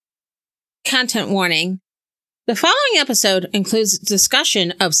Content warning. The following episode includes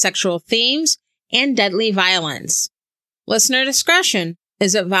discussion of sexual themes and deadly violence. Listener discretion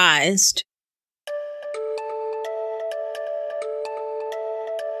is advised.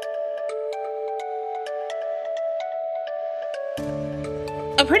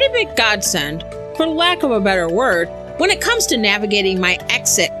 A pretty big godsend, for lack of a better word, when it comes to navigating my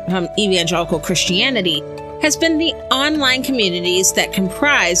exit from evangelical Christianity has been the online communities that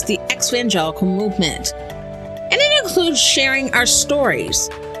comprise the ex-evangelical movement. And it includes sharing our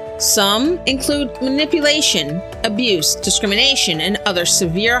stories. Some include manipulation, abuse, discrimination, and other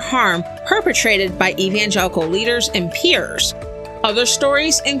severe harm perpetrated by evangelical leaders and peers. Other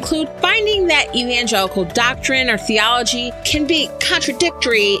stories include finding that evangelical doctrine or theology can be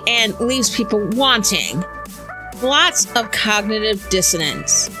contradictory and leaves people wanting. Lots of cognitive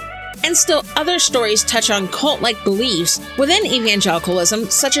dissonance. And still other stories touch on cult-like beliefs within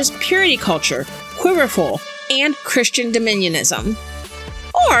evangelicalism, such as purity culture, quiverful, and Christian dominionism.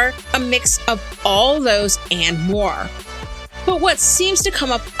 Or a mix of all those and more. But what seems to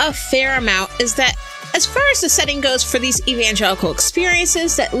come up a fair amount is that as far as the setting goes for these evangelical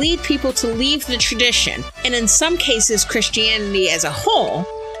experiences that lead people to leave the tradition, and in some cases Christianity as a whole,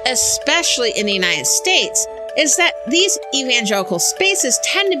 especially in the United States, is that these evangelical spaces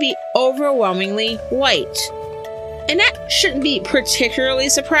tend to be overwhelmingly white. And that shouldn't be particularly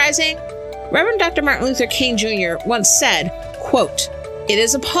surprising. Reverend Dr. Martin Luther King Jr. once said, quote, "It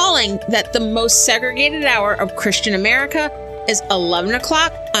is appalling that the most segregated hour of Christian America is 11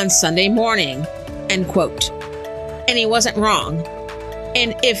 o'clock on Sunday morning," end quote. And he wasn't wrong.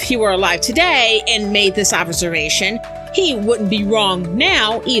 And if he were alive today and made this observation, he wouldn't be wrong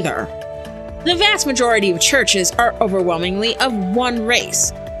now either. The vast majority of churches are overwhelmingly of one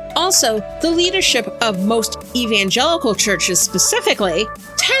race. Also, the leadership of most evangelical churches specifically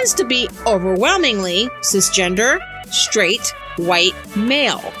tends to be overwhelmingly cisgender, straight, white,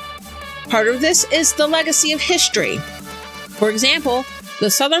 male. Part of this is the legacy of history. For example,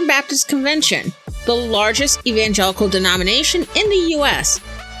 the Southern Baptist Convention, the largest evangelical denomination in the U.S.,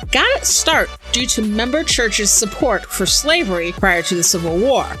 got its start due to member churches' support for slavery prior to the Civil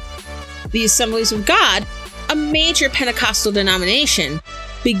War. The Assemblies of God, a major Pentecostal denomination,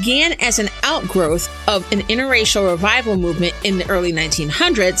 began as an outgrowth of an interracial revival movement in the early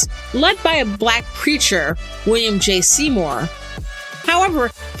 1900s, led by a black preacher, William J. Seymour. However,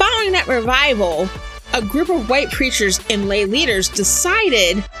 following that revival, a group of white preachers and lay leaders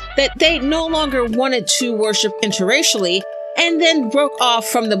decided that they no longer wanted to worship interracially and then broke off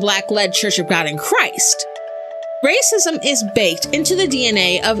from the black-led Church of God in Christ. Racism is baked into the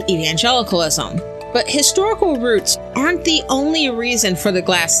DNA of evangelicalism, but historical roots aren't the only reason for the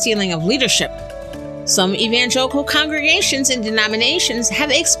glass ceiling of leadership. Some evangelical congregations and denominations have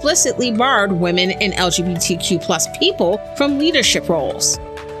explicitly barred women and LGBTQ+ people from leadership roles.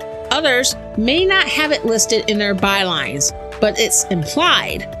 Others may not have it listed in their bylines, but it's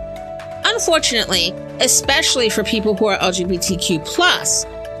implied. Unfortunately, especially for people who are LGBTQ+,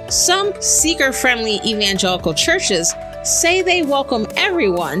 some seeker-friendly evangelical churches say they welcome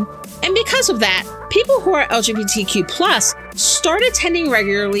everyone, and because of that, people who are LGBTQ+ start attending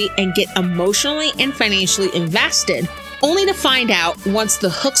regularly and get emotionally and financially invested, only to find out once the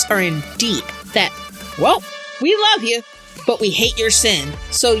hooks are in deep that, well, we love you, but we hate your sin,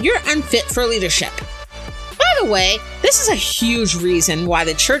 so you're unfit for leadership. By the way, this is a huge reason why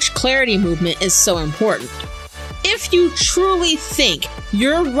the church clarity movement is so important. If you truly think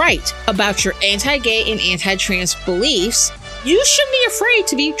you're right about your anti-gay and anti-trans beliefs, you shouldn't be afraid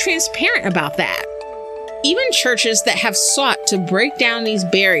to be transparent about that. Even churches that have sought to break down these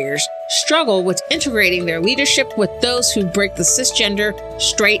barriers struggle with integrating their leadership with those who break the cisgender,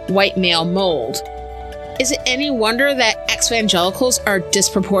 straight, white male mold. Is it any wonder that ex-evangelicals are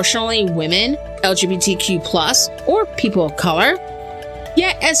disproportionately women, LGBTQ+, or people of color?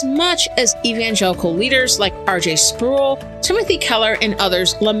 Yet as much as evangelical leaders like R.J. Sproul, Timothy Keller, and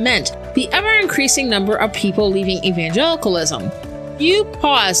others lament the ever-increasing number of people leaving evangelicalism, you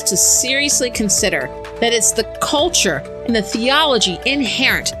pause to seriously consider that it's the culture and the theology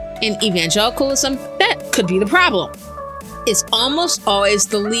inherent in evangelicalism that could be the problem. It's almost always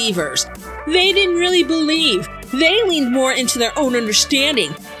the leavers. They didn't really believe. They leaned more into their own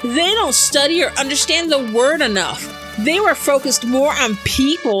understanding. They don't study or understand the word enough. They were focused more on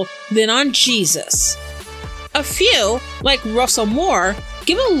people than on Jesus. A few, like Russell Moore,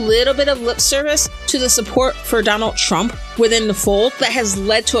 give a little bit of lip service to the support for Donald Trump within the fold that has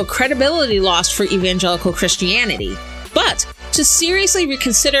led to a credibility loss for evangelical Christianity. But to seriously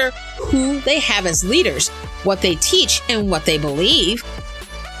reconsider who they have as leaders, what they teach, and what they believe,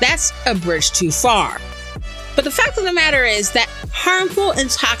 That's a bridge too far. But the fact of the matter is that harmful and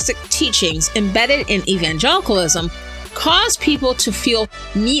toxic teachings embedded in evangelicalism cause people to feel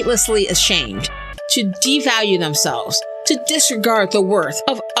needlessly ashamed, to devalue themselves, to disregard the worth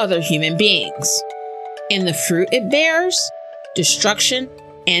of other human beings. And the fruit it bears? Destruction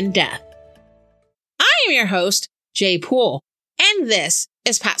and death. I am your host, Jay Poole, and this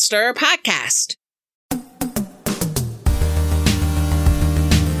is Pot Stirrer Podcast.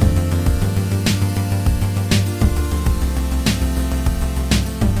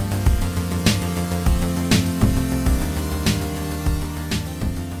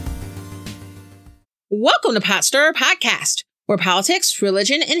 Welcome to Pot Stirrer Podcast, where politics,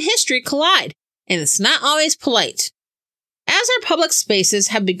 religion, and history collide, and it's not always polite. As our public spaces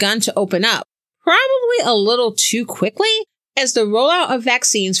have begun to open up, probably a little too quickly, as the rollout of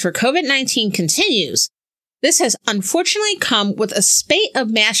vaccines for COVID-19 continues, this has unfortunately come with a spate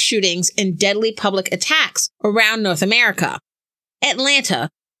of mass shootings and deadly public attacks around North America. Atlanta,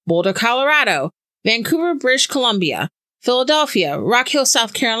 Boulder, Colorado, Vancouver, British Columbia, Philadelphia, Rock Hill,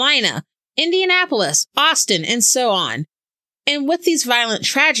 South Carolina, Indianapolis, Austin, and so on. And with these violent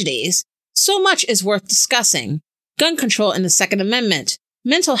tragedies, so much is worth discussing. Gun control in the Second Amendment,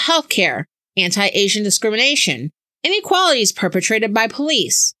 mental health care, anti-Asian discrimination, inequalities perpetrated by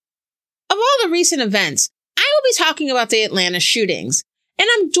police. Of all the recent events, I will be talking about the Atlanta shootings, and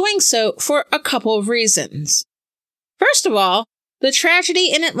I'm doing so for a couple of reasons. First of all, the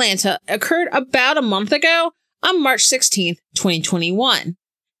tragedy in Atlanta occurred about a month ago on March 16, 2021.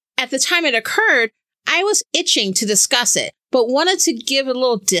 At the time it occurred, I was itching to discuss it, but wanted to give a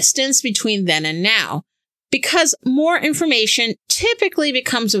little distance between then and now, because more information typically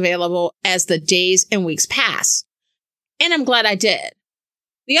becomes available as the days and weeks pass. And I'm glad I did.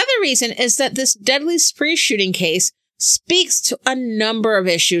 The other reason is that this deadly spree shooting case speaks to a number of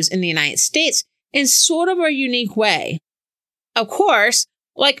issues in the United States in sort of a unique way. Of course,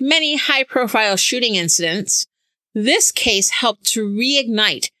 like many high-profile shooting incidents, this case helped to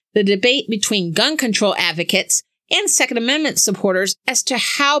reignite the debate between gun control advocates and Second Amendment supporters as to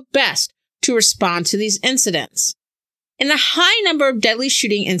how best to respond to these incidents. And the high number of deadly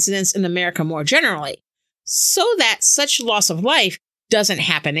shooting incidents in America more generally, so that such loss of life doesn't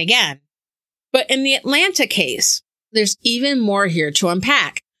happen again. But in the Atlanta case, there's even more here to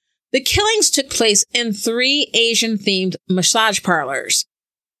unpack. The killings took place in 3 Asian-themed massage parlors.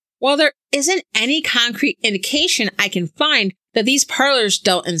 While there isn't any concrete indication I can find that these parlors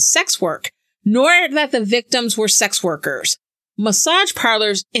dealt in sex work, nor that the victims were sex workers, massage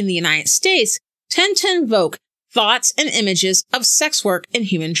parlors in the United States tend to invoke thoughts and images of sex work and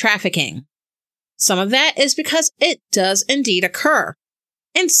human trafficking. Some of that is because it does indeed occur,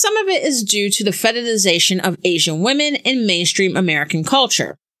 and some of it is due to the fetishization of Asian women in mainstream American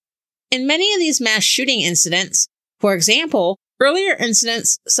culture. In many of these mass shooting incidents, for example, earlier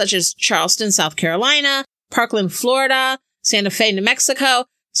incidents such as Charleston, South Carolina, Parkland, Florida, Santa Fe, New Mexico,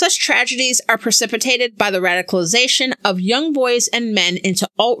 such tragedies are precipitated by the radicalization of young boys and men into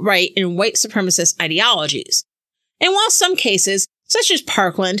alt-right and white supremacist ideologies. And while some cases, such as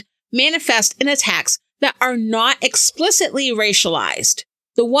Parkland, manifest in attacks that are not explicitly racialized,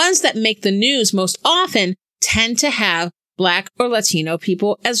 the ones that make the news most often tend to have Black or Latino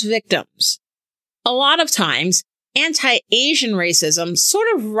people as victims. A lot of times, anti-Asian racism sort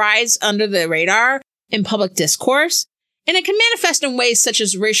of rides under the radar in public discourse, and it can manifest in ways such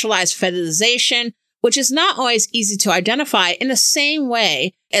as racialized fetishization, which is not always easy to identify in the same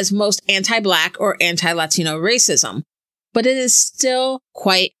way as most anti-Black or anti-Latino racism, but it is still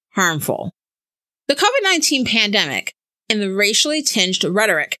quite harmful. The COVID-19 pandemic and the racially tinged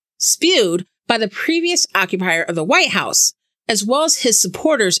rhetoric spewed by the previous occupier of the White House, as well as his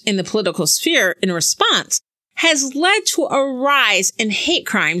supporters in the political sphere in response, has led to a rise in hate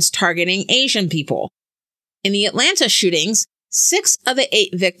crimes targeting Asian people. In the Atlanta shootings, 6 of the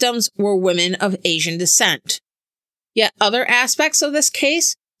 8 victims were women of Asian descent. Yet other aspects of this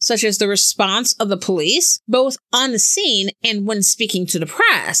case, such as the response of the police, both on the scene and when speaking to the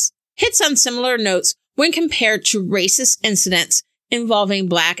press, hits on similar notes when compared to racist incidents involving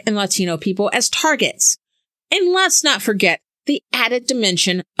Black and Latino people as targets. And let's not forget the added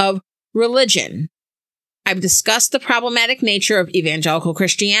dimension of religion. I've discussed the problematic nature of evangelical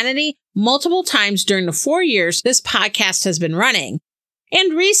Christianity multiple times during the 4 years this podcast has been running.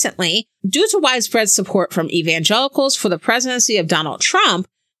 And recently, due to widespread support from evangelicals for the presidency of Donald Trump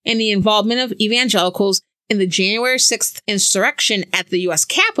and the involvement of evangelicals in the January 6th insurrection at the U.S.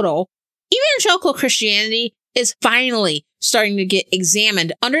 Capitol, evangelical Christianity is finally starting to get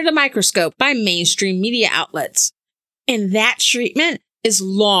examined under the microscope by mainstream media outlets. And that treatment is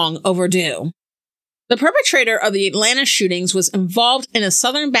long overdue. The perpetrator of the Atlanta shootings was involved in a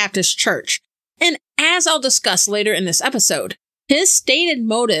Southern Baptist church, and as I'll discuss later in this episode, his stated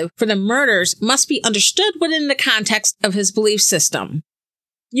motive for the murders must be understood within the context of his belief system.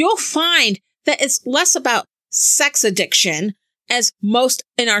 You'll find that it's less about sex addiction, as most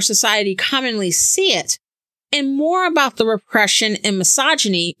in our society commonly see it, and more about the repression and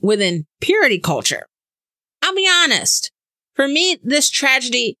misogyny within purity culture. I'll be honest, for me, this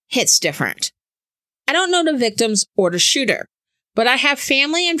tragedy hits different. I don't know the victims or the shooter, but I have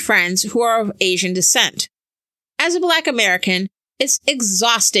family and friends who are of Asian descent. As a Black American, it's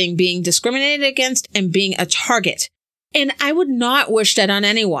exhausting being discriminated against and being a target, and I would not wish that on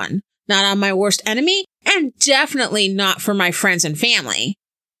anyone, not on my worst enemy, and definitely not for my friends and family.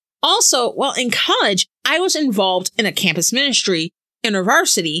 Also, while in college, I was involved in a campus ministry,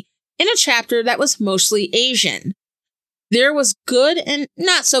 InterVarsity, in a chapter that was mostly Asian. There was good and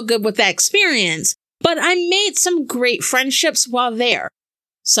not so good with that experience, but I made some great friendships while there.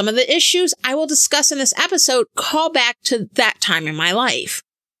 Some of the issues I will discuss in this episode call back to that time in my life.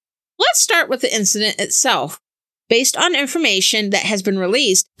 Let's start with the incident itself, based on information that has been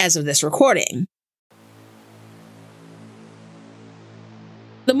released as of this recording.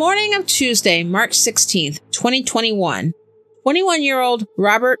 The morning of Tuesday, March 16th, 2021, 21-year-old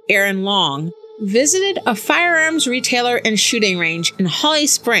Robert Aaron Long visited a firearms retailer and shooting range in Holly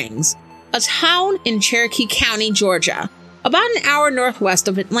Springs, a town in Cherokee County, Georgia, about an hour northwest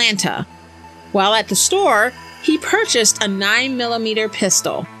of Atlanta. While at the store, he purchased a 9mm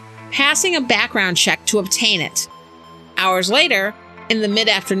pistol, passing a background check to obtain it. Hours later, in the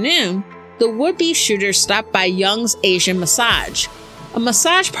mid-afternoon, the would-be shooter stopped by Young's Asian Massage, a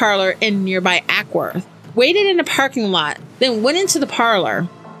massage parlor in nearby Ackworth, waited in a parking lot, then went into the parlor.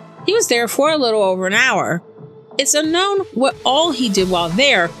 He was there for a little over an hour. It's unknown what all he did while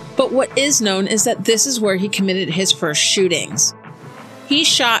there, but what is known is that this is where he committed his first shootings. He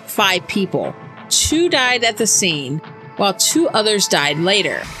shot 5 people. 2 died at the scene, while 2 others died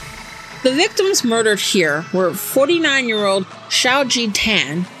later. The victims murdered here were 49-year-old Xiao Ji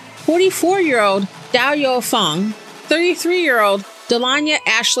Tan, 44-year-old Dao Yo Feng, 33-year-old Delania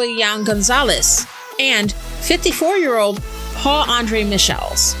Ashley Yang Gonzalez, and 54-year-old Paul Andre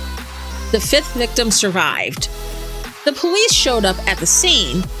Michels. The 5th victim survived. The police showed up at the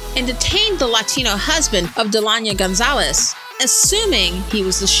scene and detained the Latino husband of Delania Gonzalez, assuming he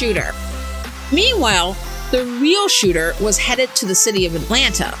was the shooter. Meanwhile, the real shooter was headed to the city of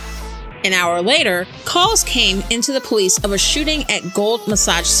Atlanta. An hour later, calls came into the police of a shooting at Gold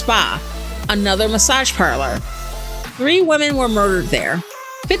Massage Spa, another massage parlor. 3 women were murdered there.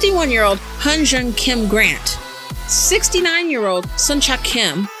 51-year-old Hyunjin Kim Grant, 69-year-old Suncha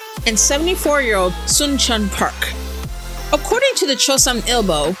Kim, and 74-year-old Sun Chun Park. According to the Chosun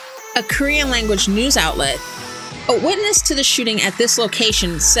Ilbo, a Korean-language news outlet, a witness to the shooting at this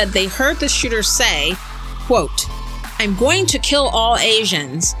location said they heard the shooter say, quote, "I'm going to kill all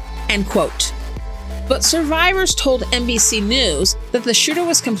Asians," end quote. But survivors told NBC News that the shooter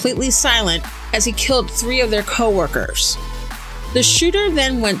was completely silent as he killed 3 of their co-workers. The shooter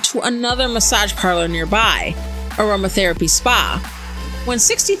then went to another massage parlor nearby, Aromatherapy Spa. When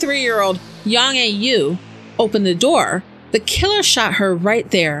 63-year-old Yang A. Yu opened the door, the killer shot her right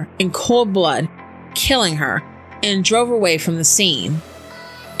there in cold blood, killing her, and drove away from the scene.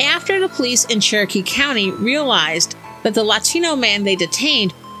 After the police in Cherokee County realized that the Latino man they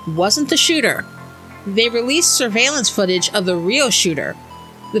detained wasn't the shooter, they released surveillance footage of the real shooter.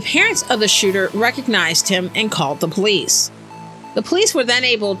 The parents of the shooter recognized him and called the police. The police were then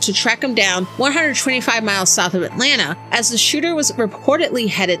able to track him down 125 miles south of Atlanta as the shooter was reportedly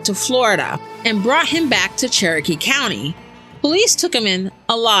headed to Florida and brought him back to Cherokee County. Police took him in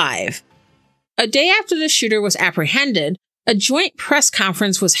alive. A day after the shooter was apprehended, a joint press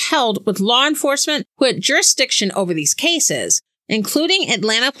conference was held with law enforcement who had jurisdiction over these cases, including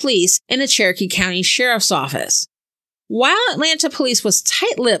Atlanta Police and the Cherokee County Sheriff's Office. While Atlanta Police was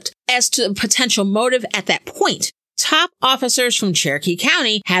tight-lipped as to the potential motive at that point, top officers from Cherokee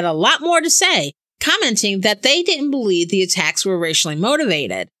County had a lot more to say, commenting that they didn't believe the attacks were racially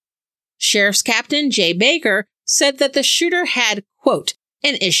motivated. Sheriff's Captain Jay Baker said that the shooter had, quote,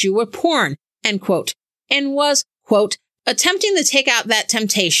 an issue with porn, end quote, and was, quote, attempting to take out that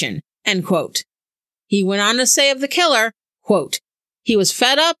temptation, end quote. He went on to say of the killer, quote, he was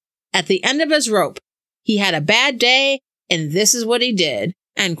fed up at the end of his rope. He had a bad day, and this is what he did,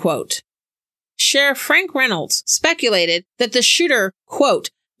 end quote. Sheriff Frank Reynolds speculated that the shooter, quote,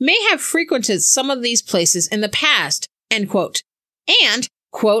 may have frequented some of these places in the past, end quote, and,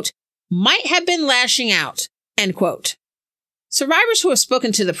 quote, might have been lashing out, end quote. Survivors who have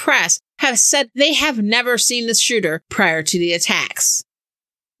spoken to the press have said they have never seen the shooter prior to the attacks.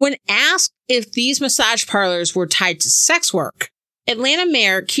 When asked if these massage parlors were tied to sex work, Atlanta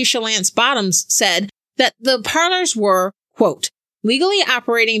Mayor Keisha Lance Bottoms said that the parlors were, quote, legally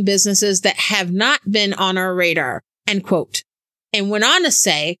operating businesses that have not been on our radar, end quote, and went on to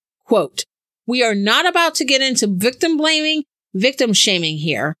say, quote, we are not about to get into victim blaming, victim shaming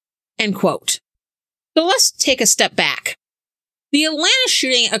here, end quote. So let's take a step back. The Atlanta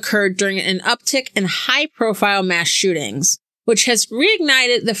shooting occurred during an uptick in high-profile mass shootings, which has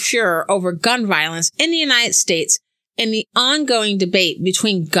reignited the furor over gun violence in the United States and the ongoing debate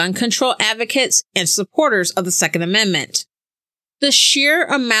between gun control advocates and supporters of the Second Amendment. The sheer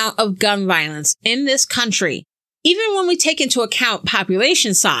amount of gun violence in this country, even when we take into account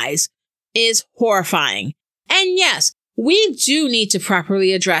population size, is horrifying. And yes, we do need to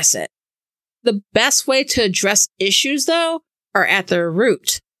properly address it. The best way to address issues, though, are at their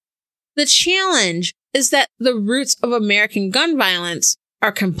root. The challenge is that the roots of American gun violence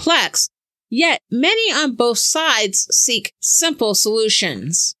are complex, yet many on both sides seek simple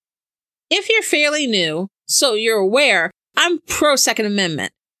solutions. If you're fairly new, so you're aware, I'm pro-Second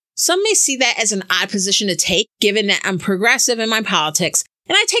Amendment. Some may see that as an odd position to take, given that I'm progressive in my politics,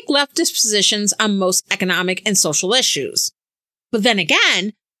 and I take leftist positions on most economic and social issues. But then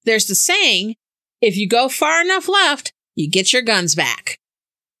again, there's the saying, if you go far enough left, you get your guns back.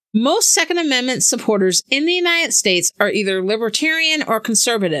 Most Second Amendment supporters in the United States are either libertarian or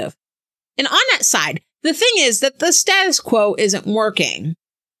conservative. And on that side, the thing is that the status quo isn't working.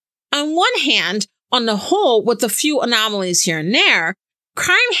 On one hand, on the whole, with a few anomalies here and there,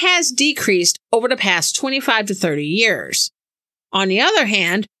 crime has decreased over the past 25 to 30 years. On the other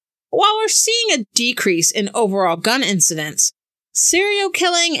hand, while we're seeing a decrease in overall gun incidents, serial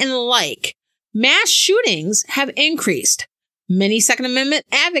killing and the like, mass shootings have increased. Many Second Amendment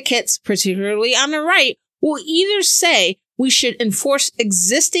advocates, particularly on the right, will either say we should enforce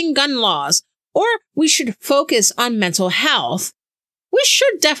existing gun laws or we should focus on mental health. We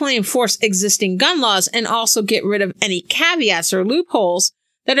should definitely enforce existing gun laws and also get rid of any caveats or loopholes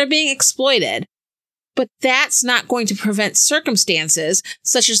that are being exploited. But that's not going to prevent circumstances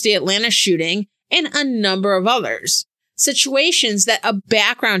such as the Atlanta shooting and a number of others, situations that a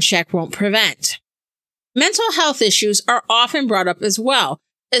background check won't prevent. Mental health issues are often brought up as well,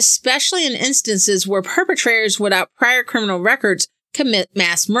 especially in instances where perpetrators without prior criminal records commit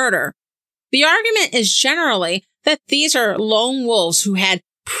mass murder. The argument is generally that these are lone wolves who had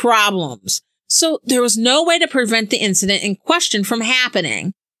problems, so there was no way to prevent the incident in question from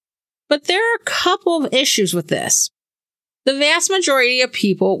happening. But there are a couple of issues with this. The vast majority of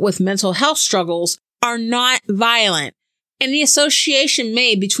people with mental health struggles are not violent, and the association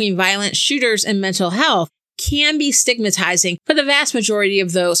made between violent shooters and mental health can be stigmatizing for the vast majority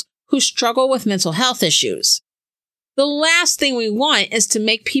of those who struggle with mental health issues. The last thing we want is to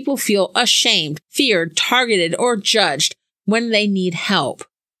make people feel ashamed, feared, targeted, or judged when they need help.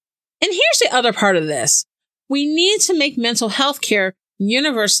 And here's the other part of this. We need to make mental health care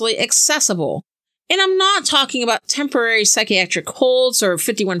universally accessible. And I'm not talking about temporary psychiatric holds or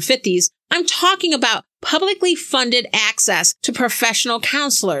 5150s. I'm talking about publicly funded access to professional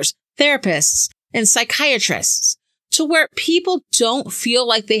counselors, therapists, and psychiatrists, to where people don't feel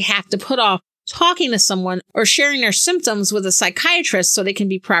like they have to put off talking to someone or sharing their symptoms with a psychiatrist so they can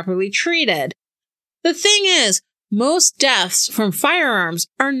be properly treated. The thing is, most deaths from firearms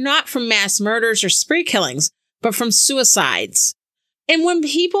are not from mass murders or spree killings, but from suicides. And when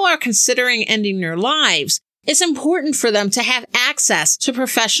people are considering ending their lives, it's important for them to have access to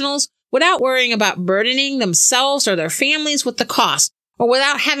professionals without worrying about burdening themselves or their families with the cost, or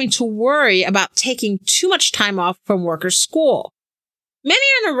without having to worry about taking too much time off from work or school. Many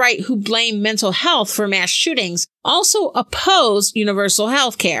on the right who blame mental health for mass shootings also oppose universal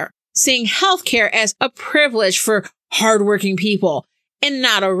health care, seeing health care as a privilege for hardworking people and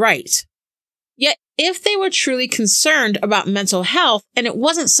not a right. Yet, if they were truly concerned about mental health and it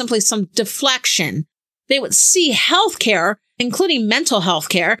wasn't simply some deflection, they would see health care, including mental health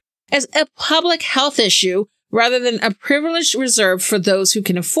care, as a public health issue rather than a privilege reserved for those who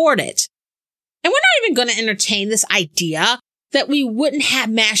can afford it. And we're not even going to entertain this idea that we wouldn't have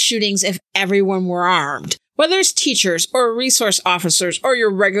mass shootings if everyone were armed, whether it's teachers or resource officers or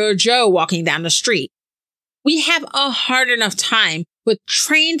your regular Joe walking down the street. We have a hard enough time with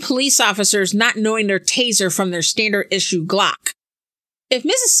trained police officers not knowing their taser from their standard issue Glock. If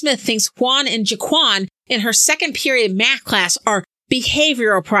Mrs. Smith thinks Juan and Jaquan in her second period math class are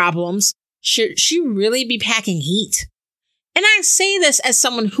behavioral problems, should she really be packing heat? And I say this as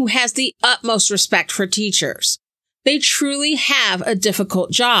someone who has the utmost respect for teachers. They truly have a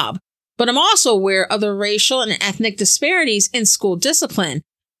difficult job, but I'm also aware of the racial and ethnic disparities in school discipline.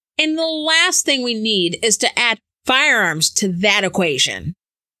 And the last thing we need is to add firearms to that equation.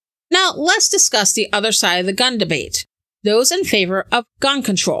 Now, let's discuss the other side of the gun debate, those in favor of gun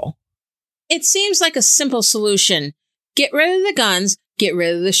control. It seems like a simple solution. Get rid of the guns, get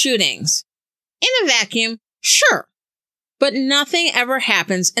rid of the shootings. In a vacuum, sure. But nothing ever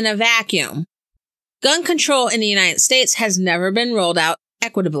happens in a vacuum. Gun control in the United States has never been rolled out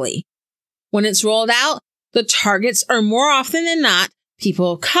equitably. When it's rolled out, the targets are more often than not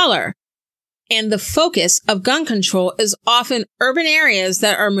people of color. And the focus of gun control is often urban areas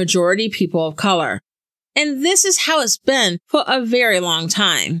that are majority people of color. And this is how it's been for a very long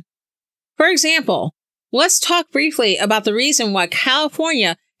time. For example, let's talk briefly about the reason why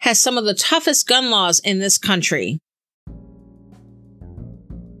California has some of the toughest gun laws in this country.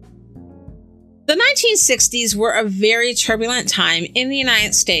 The 1960s were a very turbulent time in the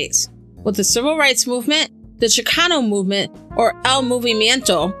United States, with the Civil Rights Movement, the Chicano Movement, or El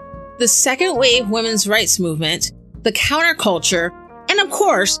Movimiento, the second wave women's rights movement, the counterculture, and of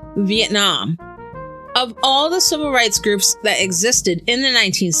course, Vietnam. Of all the civil rights groups that existed in the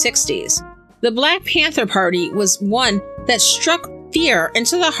 1960s, the Black Panther Party was one that struck fear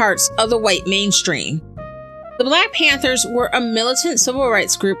into the hearts of the white mainstream. The Black Panthers were a militant civil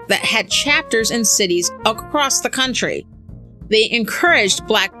rights group that had chapters in cities across the country. They encouraged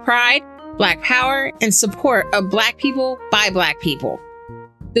Black pride, Black power, and support of Black people by Black people.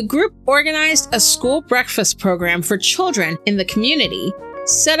 The group organized a school breakfast program for children in the community,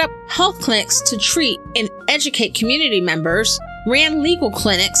 set up health clinics to treat and educate community members, ran legal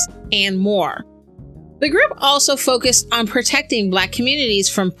clinics, and more. The group also focused on protecting Black communities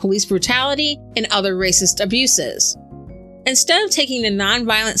from police brutality and other racist abuses. Instead of taking the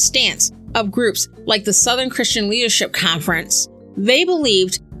nonviolent stance of groups like the Southern Christian Leadership Conference, they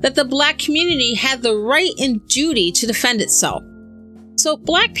believed that the Black community had the right and duty to defend itself. So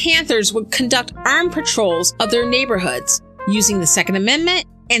Black Panthers would conduct armed patrols of their neighborhoods, using the Second Amendment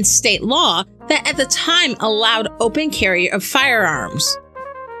and state law that at the time allowed open carry of firearms.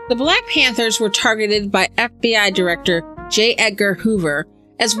 The Black Panthers were targeted by FBI Director J. Edgar Hoover,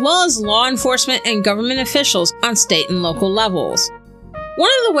 as well as law enforcement and government officials on state and local levels.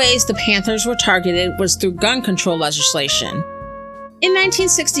 One of the ways the Panthers were targeted was through gun control legislation. In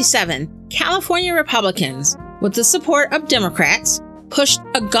 1967, California Republicans, with the support of Democrats, pushed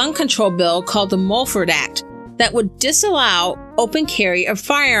a gun control bill called the Mulford Act that would disallow open carry of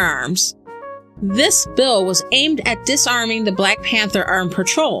firearms. This bill was aimed at disarming the Black Panther armed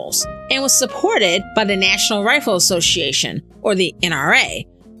patrols and was supported by the National Rifle Association, or the NRA.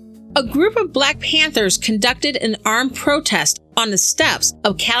 A group of Black Panthers conducted an armed protest on the steps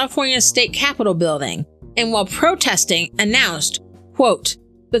of California's state capitol building, and while protesting announced, quote,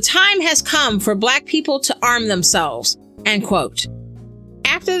 "The time has come for Black people to arm themselves," end quote.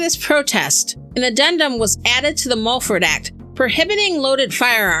 After this protest, an addendum was added to the Mulford Act prohibiting loaded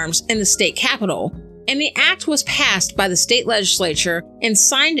firearms in the state capitol, and the act was passed by the state legislature and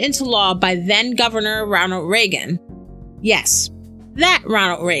signed into law by then-Governor Ronald Reagan. Yes, that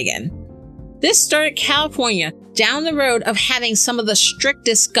Ronald Reagan. This started California down the road of having some of the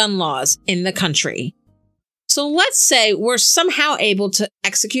strictest gun laws in the country. So let's say we're somehow able to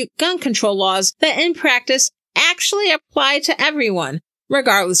execute gun control laws that in practice actually apply to everyone,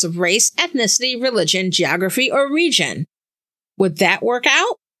 regardless of race, ethnicity, religion, geography, or region. Would that work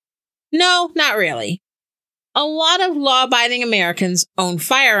out? No, not really. A lot of law-abiding Americans own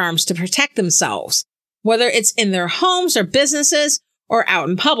firearms to protect themselves, whether it's in their homes or businesses or out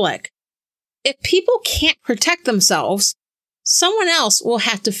in public. If people can't protect themselves, someone else will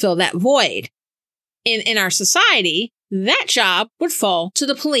have to fill that void. And in our society, that job would fall to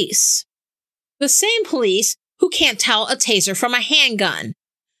the police. The same police who can't tell a taser from a handgun.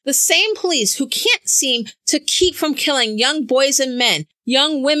 The same police who can't seem to keep from killing young boys and men,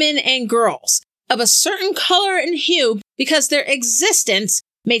 young women and girls of a certain color and hue because their existence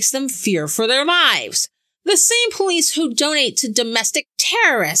makes them fear for their lives. The same police who donate to domestic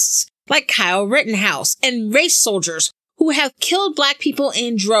terrorists like Kyle Rittenhouse and race soldiers who have killed Black people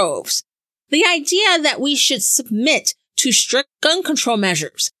in droves. The idea that we should submit to strict gun control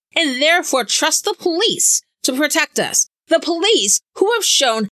measures and therefore trust the police to protect us. The police who have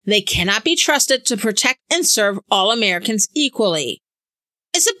shown they cannot be trusted to protect and serve all Americans equally.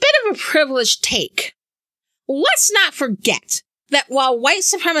 It's a bit of a privileged take. Let's not forget that while white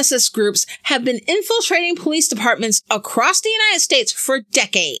supremacist groups have been infiltrating police departments across the United States for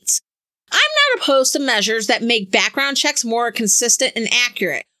decades, I'm not opposed to measures that make background checks more consistent and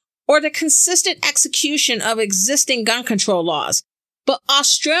accurate, or the consistent execution of existing gun control laws, but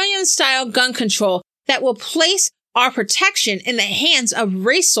Australian-style gun control that will place our protection in the hands of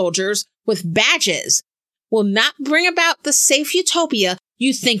race soldiers with badges will not bring about the safe utopia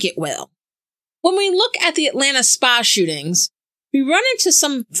you think it will. When we look at the Atlanta spa shootings, we run into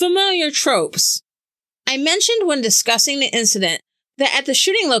some familiar tropes. I mentioned when discussing the incident that at the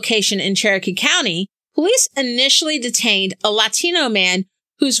shooting location in Cherokee County, police initially detained a Latino man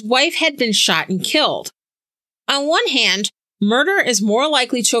whose wife had been shot and killed. On one hand, murder is more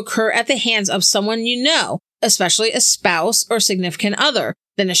likely to occur at the hands of someone you know, especially a spouse or significant other,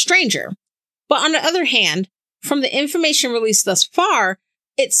 than a stranger. But on the other hand, from the information released thus far,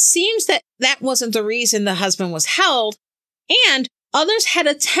 it seems that that wasn't the reason the husband was held, and others had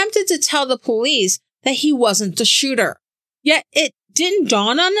attempted to tell the police that he wasn't the shooter. Yet it didn't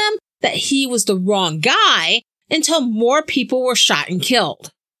dawn on them that he was the wrong guy until more people were shot and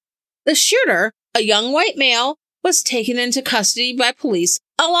killed. The shooter, a young white male, was taken into custody by police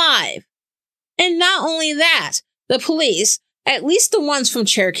alive. And not only that, the police, at least the ones from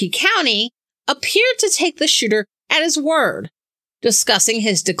Cherokee County, appeared to take the shooter at his word, discussing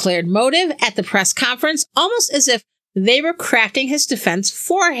his declared motive at the press conference almost as if they were crafting his defense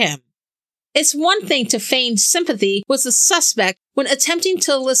for him. It's one thing to feign sympathy with the suspect when attempting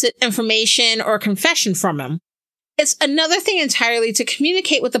to elicit information or confession from him. It's another thing entirely to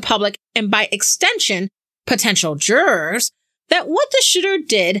communicate with the public and by extension, potential jurors, that what the shooter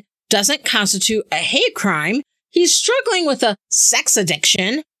did doesn't constitute a hate crime, he's struggling with a sex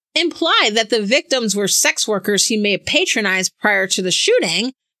addiction, imply that the victims were sex workers he may have patronized prior to the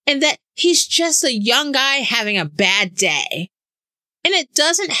shooting, and that he's just a young guy having a bad day. And it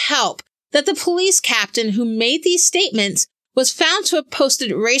doesn't help that the police captain who made these statements was found to have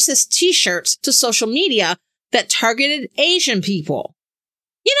posted racist t-shirts to social media that targeted Asian people.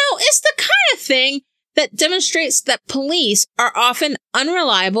 You know, it's the kind of thing that demonstrates that police are often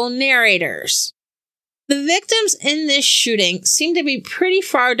unreliable narrators. The victims in this shooting seem to be pretty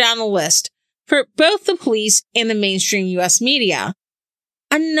far down the list for both the police and the mainstream U.S. media.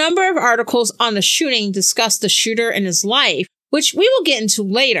 A number of articles on the shooting discuss the shooter and his life, which we will get into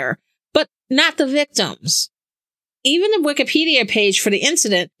later, but not the victims. Even the Wikipedia page for the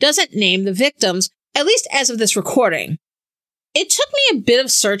incident doesn't name the victims, at least as of this recording. It took me a bit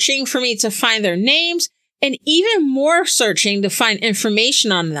of searching for me to find their names, and even more searching to find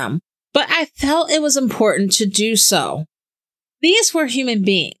information on them, but I felt it was important to do so. These were human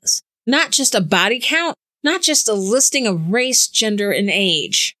beings, not just a body count, not just a listing of race, gender, and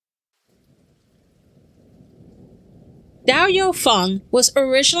age. Dao Yofeng was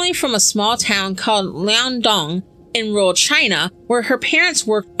originally from a small town called Liaodong in rural China, where her parents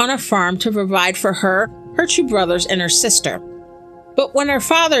worked on a farm to provide for her, her two brothers, and her sister. But when her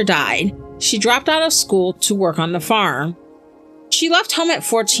father died, she dropped out of school to work on the farm. She left home at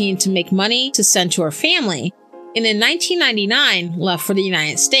 14 to make money to send to her family, and in 1999 left for the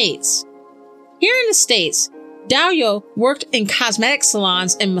United States. Here in the States, Daoyo worked in cosmetic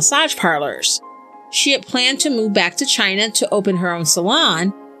salons and massage parlors. She had planned to move back to China to open her own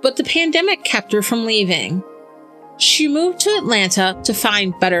salon, but the pandemic kept her from leaving. She moved to Atlanta to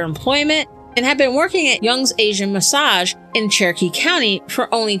find better employment and had been working at Young's Asian Massage in Cherokee County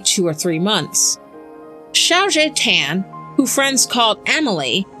for only 2 or 3 months. Xiaojie Tan, who friends called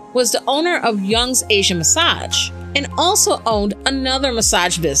Emily, was the owner of Young's Asian Massage and also owned another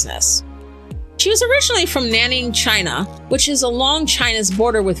massage business. She was originally from Nanning, China, which is along China's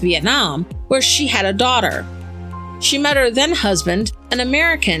border with Vietnam, where she had a daughter. She met her then husband, an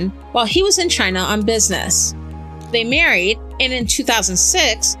American, while he was in China on business. They married, and in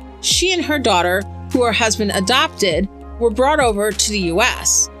 2006, she and her daughter, who her husband adopted, were brought over to the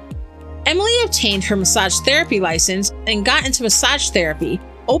U.S. Emily obtained her massage therapy license and got into massage therapy,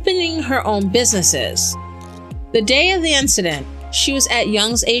 opening her own businesses. The day of the incident, she was at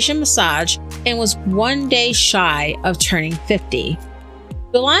Young's Asian Massage and was 1 day shy of turning 50.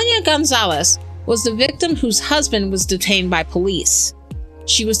 Delania Gonzalez was the victim whose husband was detained by police.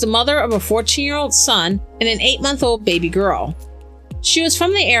 She was the mother of a 14-year-old son and an 8-month-old baby girl. She was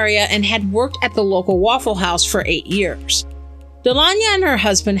from the area and had worked at the local Waffle House for 8 years. Delania and her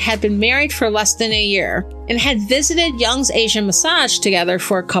husband had been married for less than a year and had visited Young's Asian Massage together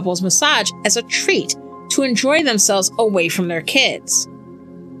for a couple's massage as a treat to enjoy themselves away from their kids.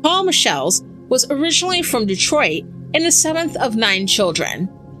 Paul Michels was originally from Detroit and the 7th of 9 children.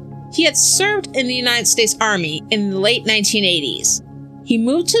 He had served in the United States Army in the late 1980s. He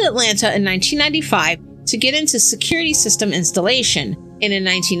moved to Atlanta in 1995 to get into security system installation, and in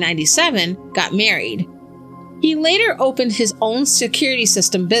 1997 got married. He later opened his own security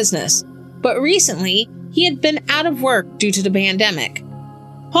system business, but recently he had been out of work due to the pandemic.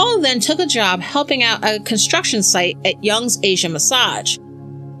 Paul then took a job helping out at a construction site at Young's Asian Massage.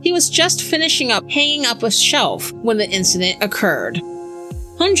 He was just finishing up hanging up a shelf when the incident occurred.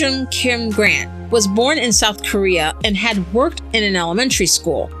 Hyunjung Kim Grant was born in South Korea and had worked in an elementary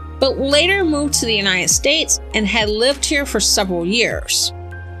school, but later moved to the United States and had lived here for several years.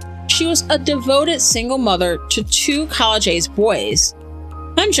 She was a devoted single mother to 2 college-age boys.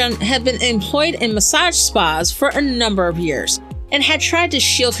 Hyunjung had been employed in massage spas for a number of years and had tried to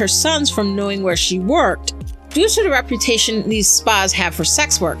shield her sons from knowing where she worked due to the reputation these spas have for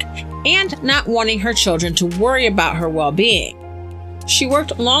sex work and not wanting her children to worry about her well-being. She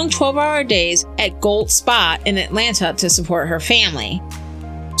worked long 12-hour days at Gold Spa in Atlanta to support her family.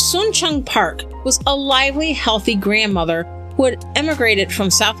 Sun Chung Park was a lively, healthy grandmother who had emigrated from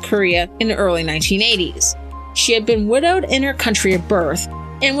South Korea in the early 1980s. She had been widowed in her country of birth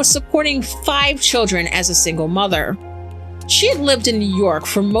and was supporting 5 children as a single mother. She had lived in New York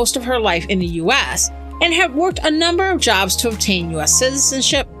for most of her life in the U.S. and had worked a number of jobs to obtain U.S.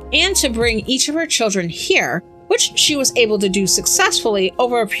 citizenship and to bring each of her children here, which she was able to do successfully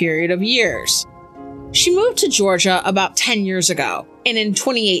over a period of years. She moved to Georgia about 10 years ago, and in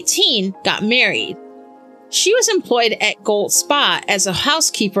 2018 got married. She was employed at Gold Spa as a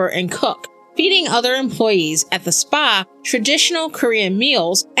housekeeper and cook, feeding other employees at the spa traditional Korean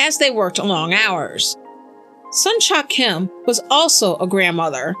meals as they worked long hours. Sun Cha Kim was also a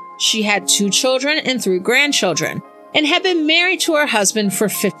grandmother. She had 2 children and 3 grandchildren, and had been married to her husband for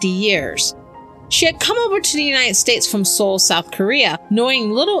 50 years. She had come over to the United States from Seoul, South Korea,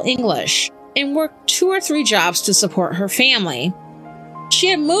 knowing little English, and worked 2 or 3 jobs to support her family. She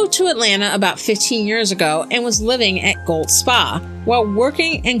had moved to Atlanta about 15 years ago and was living at Gold Spa while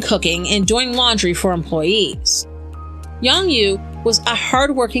working and cooking and doing laundry for employees. Young Yu was a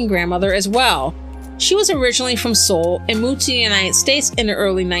hard-working grandmother as well. She was originally from Seoul and moved to the United States in the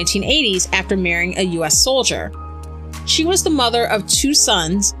early 1980s after marrying a U.S. soldier. She was the mother of 2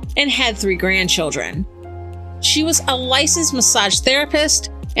 sons and had 3 grandchildren. She was a licensed massage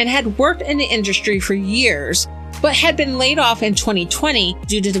therapist and had worked in the industry for years, but had been laid off in 2020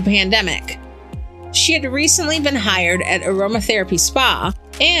 due to the pandemic. She had recently been hired at Aromatherapy Spa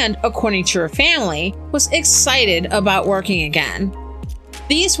and, according to her family, was excited about working again.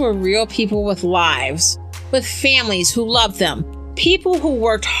 These were real people with lives, with families who loved them, people who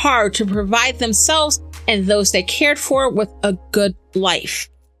worked hard to provide themselves and those they cared for with a good life.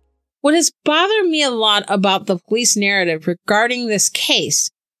 What has bothered me a lot about the police narrative regarding this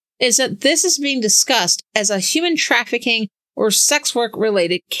case is that this is being discussed as a human trafficking or sex work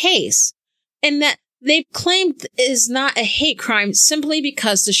related case, and that they've claimed it is not a hate crime simply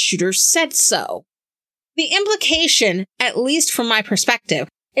because the shooter said so. The implication, at least from my perspective,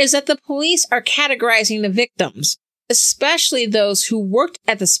 is that the police are categorizing the victims, especially those who worked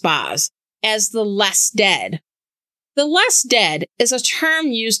at the spas, as the less dead. The less dead is a term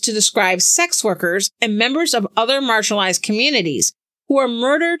used to describe sex workers and members of other marginalized communities who are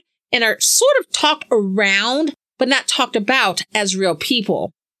murdered and are sort of talked around but not talked about as real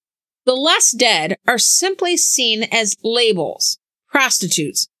people. The less dead are simply seen as labels: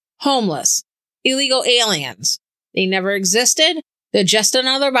 prostitutes, homeless, illegal aliens. They never existed. They're just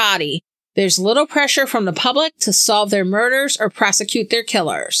another body. There's little pressure from the public to solve their murders or prosecute their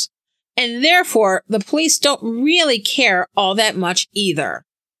killers. And therefore, the police don't really care all that much either.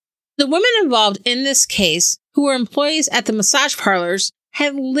 The women involved in this case, who were employees at the massage parlors,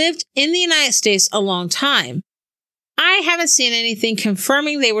 had lived in the United States a long time. I haven't seen anything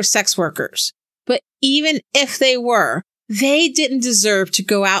confirming they were sex workers, but even if they were, they didn't deserve to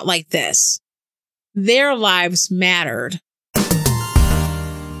go out like this. Their lives mattered.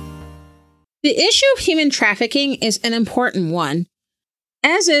 The issue of human trafficking is an important one,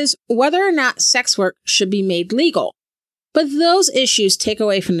 as is whether or not sex work should be made legal. But those issues take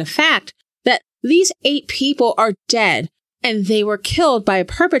away from the fact that these 8 people are dead and they were killed by a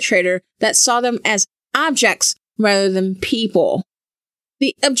perpetrator that saw them as objects rather than people.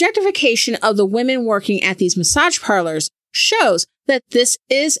 The objectification of the women working at these massage parlors shows that this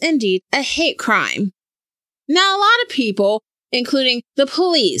is indeed a hate crime. Now, a lot of people, including the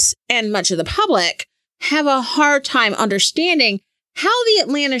police and much of the public, have a hard time understanding how the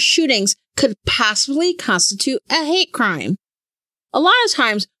Atlanta shootings could possibly constitute a hate crime. A lot of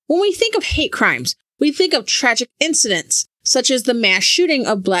times, when we think of hate crimes, we think of tragic incidents, such as the mass shooting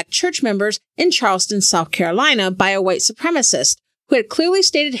of Black church members in Charleston, South Carolina by a white supremacist who had clearly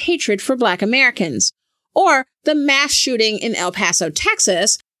stated hatred for Black Americans, or the mass shooting in El Paso,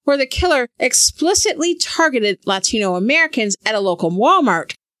 Texas, where where the killer explicitly targeted Latino Americans at a local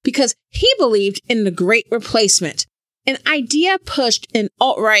Walmart because he believed in the Great Replacement, an idea pushed in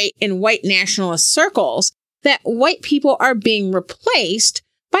alt-right and white nationalist circles that white people are being replaced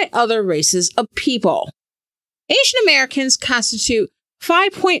by other races of people. Asian Americans constitute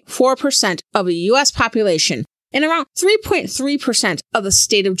 5.4% of the U.S. population and around 3.3% of the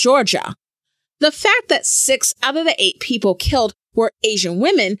state of Georgia. The fact that 6 out of the 8 people killed were Asian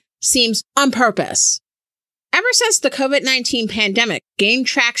women seems on purpose. Ever since the COVID-19 pandemic gained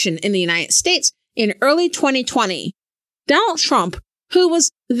traction in the United States in early 2020, Donald Trump, who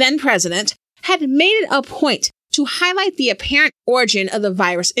was then president, had made it a point to highlight the apparent origin of the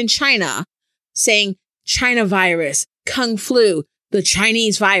virus in China, saying China virus, Kung flu, the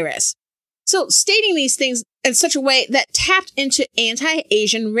Chinese virus. So stating these things in such a way that tapped into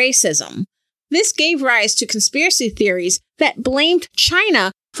anti-Asian racism. This gave rise to conspiracy theories that blamed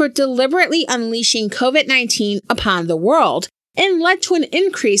China for deliberately unleashing COVID-19 upon the world and led to an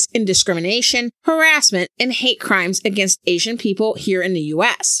increase in discrimination, harassment, and hate crimes against Asian people here in the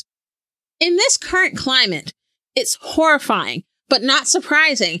U.S. In this current climate, it's horrifying, but not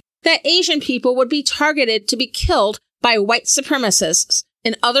surprising, that Asian people would be targeted to be killed by white supremacists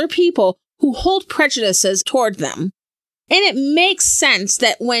and other people who hold prejudices toward them. And it makes sense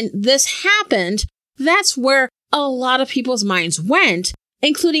that when this happened, that's where a lot of people's minds went,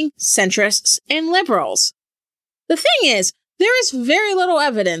 including centrists and liberals. The thing is, there is very little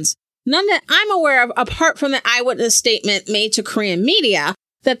evidence, none that I'm aware of apart from the eyewitness statement made to Korean media,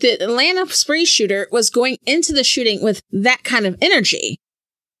 that the Atlanta spree shooter was going into the shooting with that kind of energy.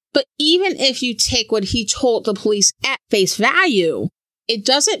 But even if you take what he told the police at face value, it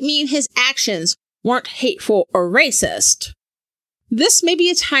doesn't mean his actions weren't hateful or racist. This may be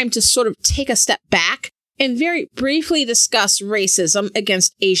a time to sort of take a step back and very briefly discuss racism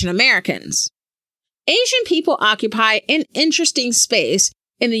against Asian Americans. Asian people occupy an interesting space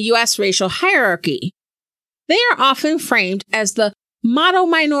in the U.S. racial hierarchy. They are often framed as the model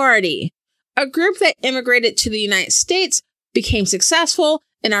minority, a group that immigrated to the United States, became successful,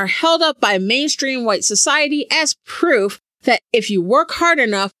 and are held up by mainstream white society as proof that if you work hard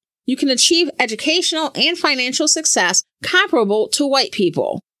enough, you can achieve educational and financial success comparable to white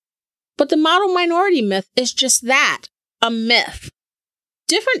people. But the model minority myth is just that, a myth.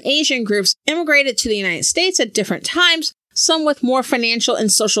 Different Asian groups immigrated to the United States at different times, some with more financial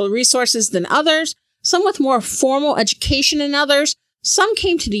and social resources than others, some with more formal education than others. Some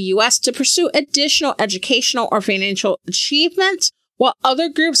came to the U.S. to pursue additional educational or financial achievements, while other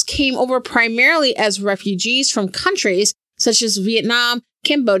groups came over primarily as refugees from countries such as Vietnam,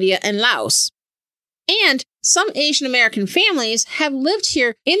 Cambodia, and Laos. And some Asian American families have lived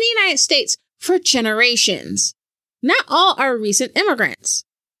here in the United States for generations. Not all are recent immigrants.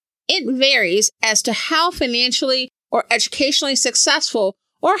 It varies as to how financially or educationally successful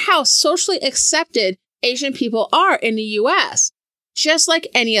or how socially accepted Asian people are in the U.S., just like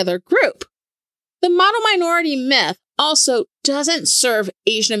any other group. The model minority myth also doesn't serve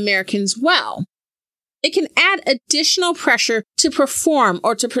Asian Americans well. It can add additional pressure to perform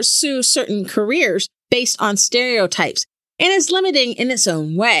or to pursue certain careers based on stereotypes and is limiting in its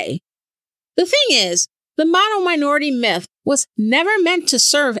own way. The thing is, the model minority myth was never meant to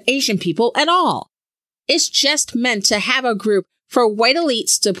serve Asian people at all. It's just meant to have a group for white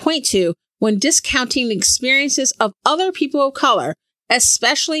elites to point to when discounting the experiences of other people of color,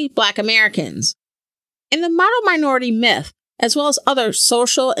 especially Black Americans. And the model minority myth, as well as other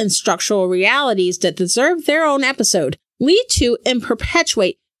social and structural realities that deserve their own episode, lead to and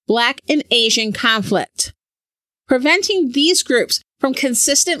perpetuate Black and Asian conflict. Preventing these groups from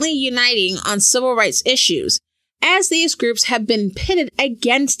consistently uniting on civil rights issues, as these groups have been pitted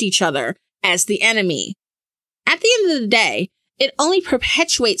against each other as the enemy. At the end of the day, it only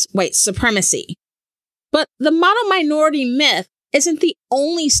perpetuates white supremacy. But the model minority myth isn't the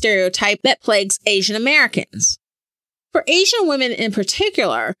only stereotype that plagues Asian Americans. For Asian women in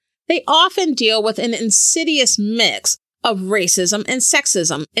particular, they often deal with an insidious mix of racism and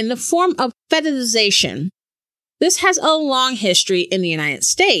sexism in the form of fetishization. This has a long history in the United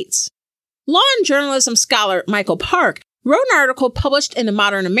States. Law and journalism scholar Michael Park wrote an article published in the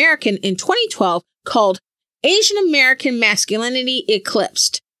Modern American in 2012 called Asian American Masculinity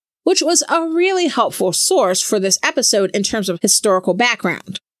Eclipsed, which was a really helpful source for this episode in terms of historical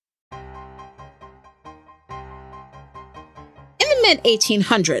background. In the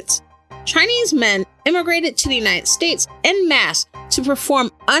mid-1800s, Chinese men immigrated to the United States en masse to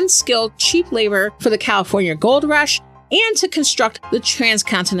perform unskilled, cheap labor for the California Gold Rush and to construct the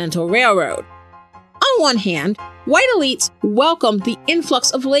Transcontinental Railroad. one hand, white elites welcomed the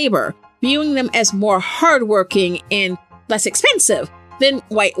influx of labor, viewing them as more hardworking and less expensive than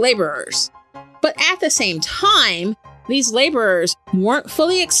white laborers. But at the same time, these laborers weren't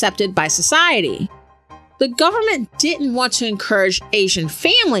fully accepted by society. The government didn't want to encourage Asian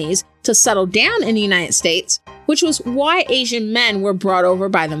families to settle down in the United States, which was why Asian men were brought over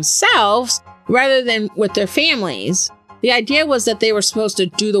by themselves rather than with their families. The idea was that they were supposed to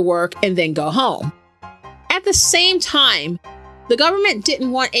do the work and then go home. At the same time, the government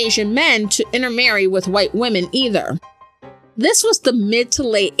didn't want Asian men to intermarry with white women either. This was the mid to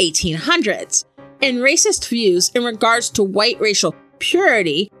late 1800s, and racist views in regards to white racial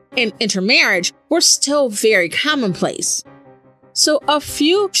purity and intermarriage were still very commonplace. So a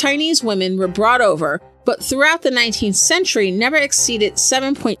few Chinese women were brought over, but throughout the 19th century never exceeded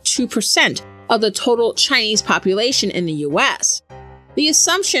 7.2% of the total Chinese population in the US. The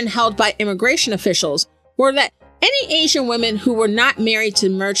assumption held by immigration officials were that any Asian women who were not married to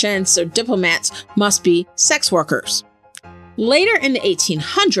merchants or diplomats must be sex workers. Later in the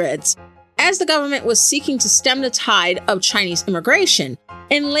 1800s, as the government was seeking to stem the tide of Chinese immigration,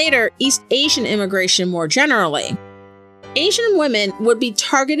 and later East Asian immigration more generally, Asian women would be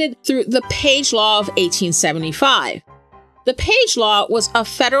targeted through the Page Law of 1875. The Page Law was a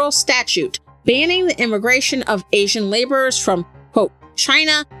federal statute banning the immigration of Asian laborers from, quote,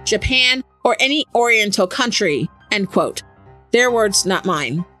 China, Japan, or any Oriental country, end quote. Their words, not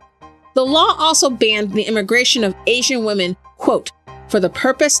mine. The law also banned the immigration of Asian women, quote, for the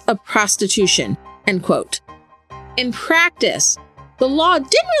purpose of prostitution, end quote. In practice, the law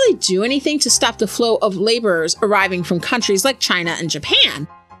didn't really do anything to stop the flow of laborers arriving from countries like China and Japan,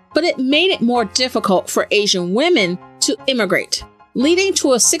 but it made it more difficult for Asian women to immigrate, leading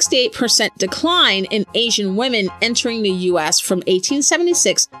to a 68% decline in Asian women entering the US from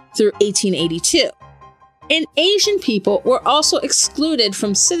 1876 through 1882. And Asian people were also excluded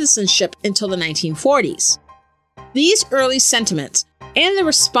from citizenship until the 1940s. These early sentiments and the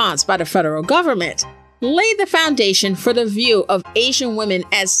response by the federal government laid the foundation for the view of Asian women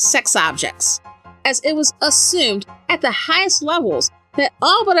as sex objects, as it was assumed at the highest levels that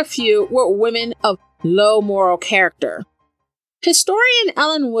all but a few were women of low moral character. Historian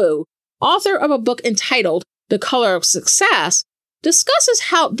Ellen Wu, author of a book entitled The Color of Success, discusses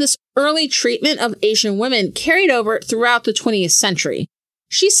how this early treatment of Asian women carried over throughout the 20th century.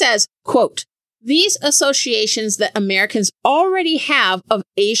 She says, quote, these associations that Americans already have of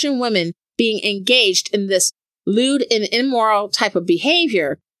Asian women being engaged in this lewd and immoral type of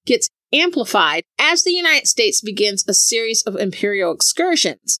behavior gets amplified as the United States begins a series of imperial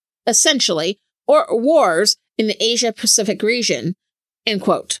excursions, essentially, or wars in the Asia-Pacific region, end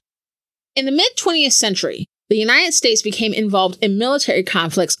quote. In the mid-20th century, the United States became involved in military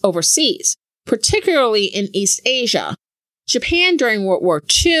conflicts overseas, particularly in East Asia. Japan during World War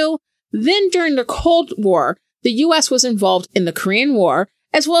II, then during the Cold War, the U.S. was involved in the Korean War,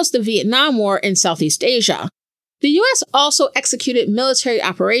 as well as the Vietnam War in Southeast Asia. The U.S. also executed military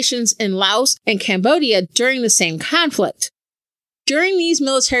operations in Laos and Cambodia during the same conflict. During these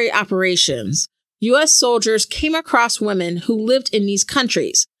military operations, U.S. soldiers came across women who lived in these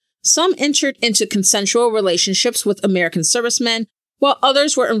countries. Some entered into consensual relationships with American servicemen, while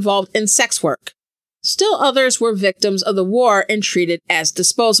others were involved in sex work. Still others were victims of the war and treated as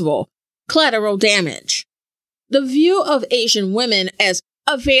disposable, collateral damage. The view of Asian women as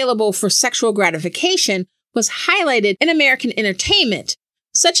available for sexual gratification was highlighted in American entertainment,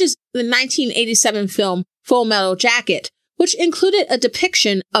 such as the 1987 film Full Metal Jacket, which included a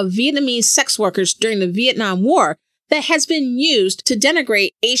depiction of Vietnamese sex workers during the Vietnam War that has been used to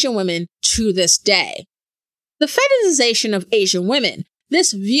denigrate Asian women to this day. The fetishization of Asian women,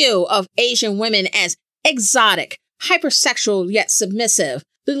 this view of Asian women as exotic, hypersexual yet submissive,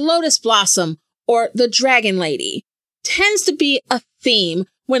 the lotus blossom, or the dragon lady, tends to be a theme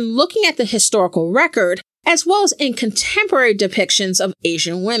when looking at the historical record, as well as in contemporary depictions of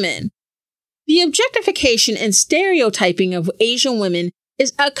Asian women. The objectification and stereotyping of Asian women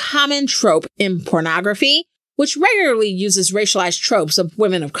is a common trope in pornography, which regularly uses racialized tropes of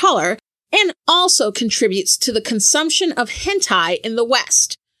women of color, and also contributes to the consumption of hentai in the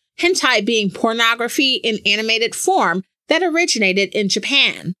West, hentai being pornography in animated form that originated in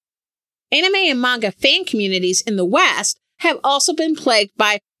Japan. Anime and manga fan communities in the West have also been plagued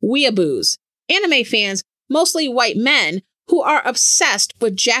by weeaboos, anime fans, mostly white men, who are obsessed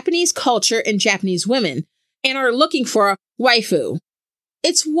with Japanese culture and Japanese women, and are looking for a waifu.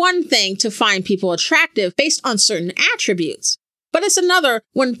 It's one thing to find people attractive based on certain attributes, but it's another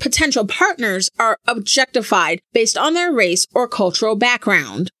when potential partners are objectified based on their race or cultural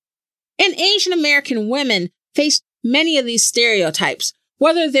background. And Asian American women face many of these stereotypes,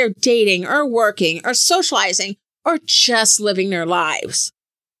 whether they're dating or working or socializing or just living their lives.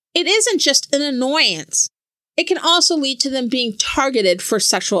 It isn't just an annoyance. It can also lead to them being targeted for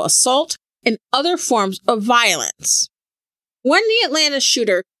sexual assault and other forms of violence. When the Atlanta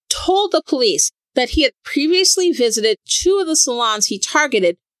shooter told the police that he had previously visited 2 of the salons he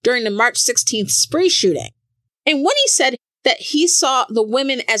targeted during the March 16th spree shooting, and when he said that he saw the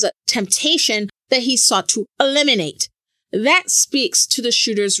women as a temptation that he sought to eliminate, that speaks to the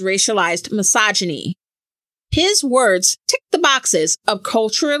shooter's racialized misogyny. His words tick the boxes of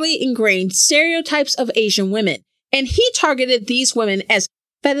culturally ingrained stereotypes of Asian women, and he targeted these women as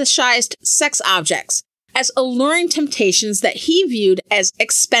fetishized sex objects, as alluring temptations that he viewed as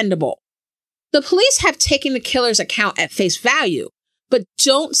expendable. The police have taken the killer's account at face value, but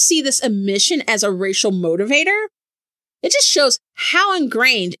don't see this admission as a racial motivator. It just shows how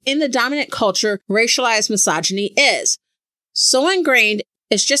ingrained in the dominant culture racialized misogyny is. So ingrained,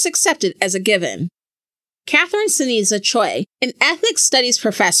 it's just accepted as a given. Catherine Sinisa Choi, an ethnic studies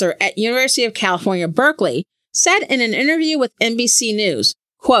professor at University of California, Berkeley, said in an interview with NBC News,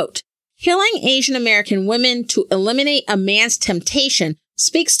 quote, "Killing Asian American women to eliminate a man's temptation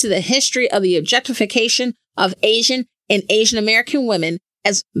speaks to the history of the objectification of Asian and Asian American women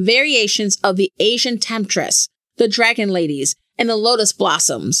as variations of the Asian temptress, the dragon ladies, and the lotus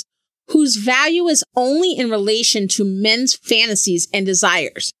blossoms, whose value is only in relation to men's fantasies and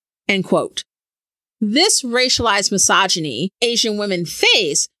desires," end quote. This racialized misogyny Asian women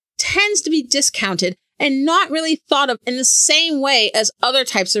face tends to be discounted and not really thought of in the same way as other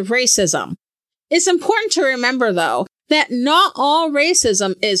types of racism. It's important to remember, though, that not all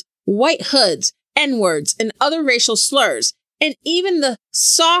racism is white hoods, N-words, and other racial slurs, and even the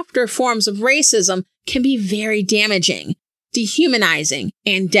softer forms of racism can be very damaging, dehumanizing,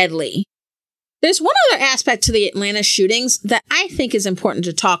 and deadly. There's one other aspect to the Atlanta shootings that I think is important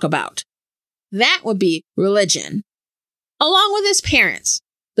to talk about. That would be religion. Along with his parents,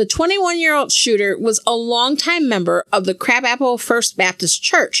 the 21-year-old shooter was a longtime member of the Crabapple First Baptist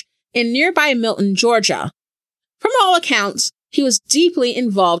Church in nearby Milton, Georgia. From all accounts, he was deeply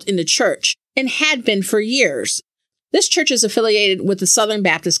involved in the church and had been for years. This church is affiliated with the Southern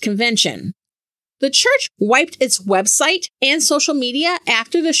Baptist Convention. The church wiped its website and social media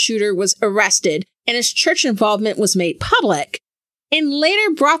after the shooter was arrested and his church involvement was made public, and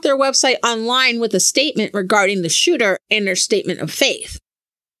later brought their website online with a statement regarding the shooter and their statement of faith.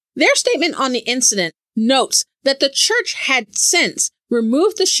 Their statement on the incident notes that the church had since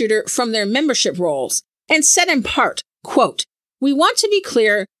removed the shooter from their membership rolls and said in part, quote, "We want to be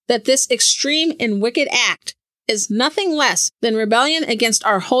clear that this extreme and wicked act is nothing less than rebellion against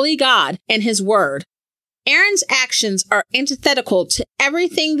our holy God and his word. Aaron's actions are antithetical to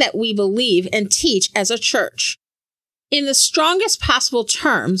everything that we believe and teach as a church. In the strongest possible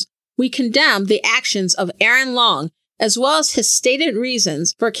terms, we condemn the actions of Aaron Long, as well as his stated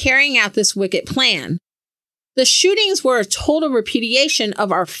reasons for carrying out this wicked plan. The shootings were a total repudiation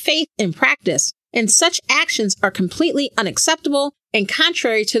of our faith and practice, and such actions are completely unacceptable and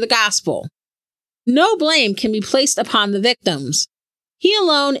contrary to the gospel. No blame can be placed upon the victims. He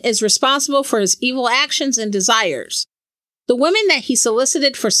alone is responsible for his evil actions and desires. The women that he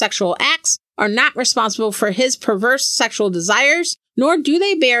solicited for sexual acts are not responsible for his perverse sexual desires, nor do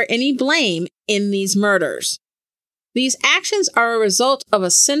they bear any blame in these murders. These actions are a result of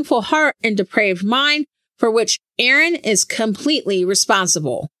a sinful heart and depraved mind for which Aaron is completely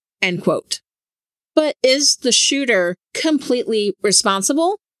responsible," end quote. But is the shooter completely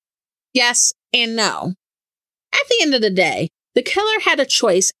responsible? Yes and no. At the end of the day, the killer had a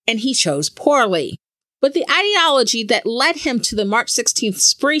choice and he chose poorly. But the ideology that led him to the March 16th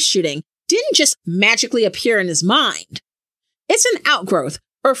spree shooting didn't just magically appear in his mind. It's an outgrowth,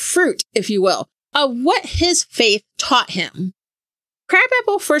 or fruit, if you will, of what his faith taught him.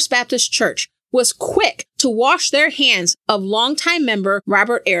 Crabapple First Baptist Church was quick to wash their hands of longtime member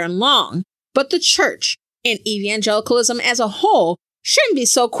Robert Aaron Long, but the church, and evangelicalism as a whole, shouldn't be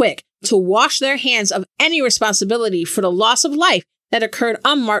so quick to wash their hands of any responsibility for the loss of life that occurred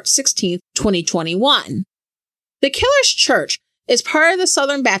on March 16, 2021. The killer's church is part of the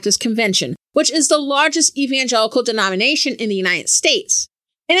Southern Baptist Convention, which is the largest evangelical denomination in the United States,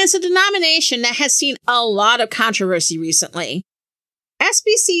 and is a denomination that has seen a lot of controversy recently.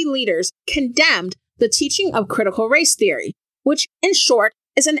 SBC leaders condemned the teaching of critical race theory, which, in short,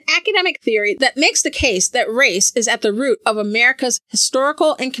 is an academic theory that makes the case that race is at the root of America's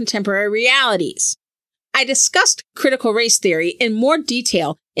historical and contemporary realities. I discussed critical race theory in more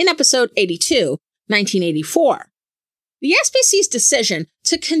detail in episode 82, 1984. The SBC's decision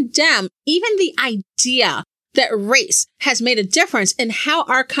to condemn even the idea that race has made a difference in how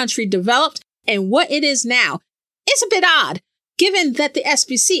our country developed and what it is now is a bit odd, given that the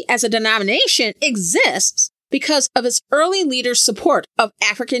SBC as a denomination exists because of its early leaders' support of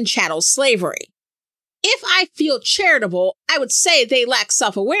African chattel slavery. If I feel charitable, I would say they lack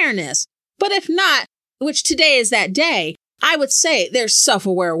self-awareness, but if not, which today is that day, I would say they're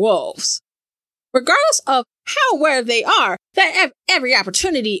self-aware wolves. Regardless of how aware they are that at every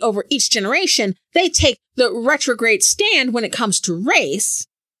opportunity over each generation, they take the retrograde stand when it comes to race,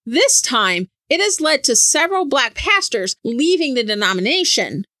 this time it has led to several Black pastors leaving the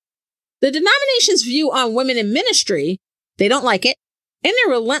denomination. The denomination's view on women in ministry, they don't like it, and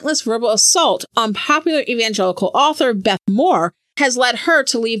their relentless verbal assault on popular evangelical author Beth Moore has led her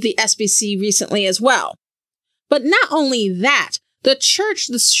to leave the SBC recently as well. But not only that, the church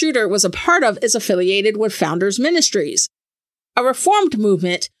the shooter was a part of is affiliated with Founders Ministries, a reformed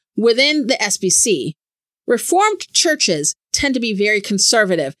movement within the SBC. Reformed churches tend to be very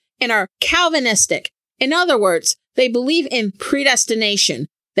conservative and are Calvinistic. In other words, they believe in predestination,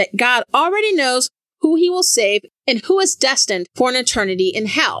 that God already knows who he will save and who is destined for an eternity in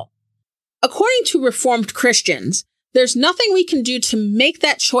hell. According to Reformed Christians, there's nothing we can do to make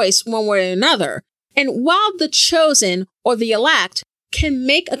that choice one way or another. And while the chosen or the elect can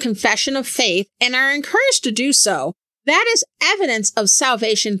make a confession of faith and are encouraged to do so, that is evidence of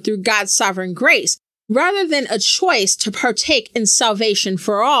salvation through God's sovereign grace, rather than a choice to partake in salvation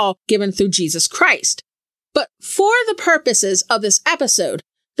for all given through Jesus Christ. But for the purposes of this episode,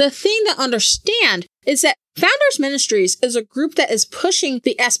 the thing to understand is that Founders Ministries is a group that is pushing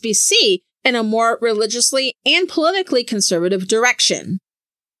the SBC in a more religiously and politically conservative direction.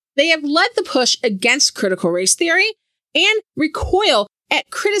 They have led the push against critical race theory and recoil at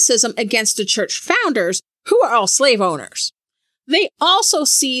criticism against the church founders, who are all slave owners. They also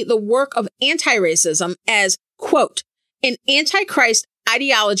see the work of anti-racism as, quote, an antichrist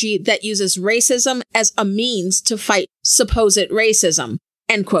ideology that uses racism as a means to fight supposed racism,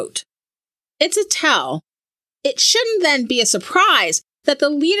 end quote. It's a tell. It shouldn't then be a surprise that the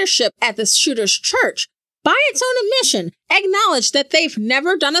leadership at the shooter's church, by its own admission, acknowledged that they've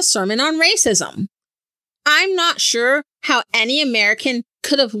never done a sermon on racism. I'm not sure how any American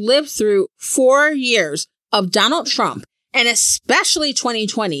could have lived through 4 years of Donald Trump, and especially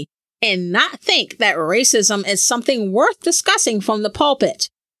 2020, and not think that racism is something worth discussing from the pulpit.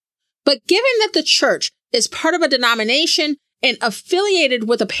 But given that the church is part of a denomination and affiliated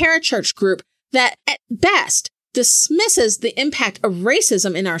with a parachurch group that, at best, dismisses the impact of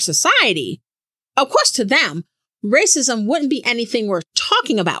racism in our society, of course, to them, racism wouldn't be anything worth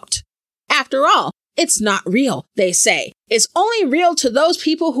talking about. After all, it's not real, they say. It's only real to those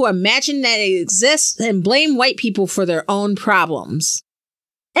people who imagine that it exists and blame white people for their own problems.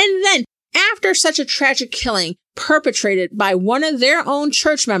 And then, after such a tragic killing perpetrated by one of their own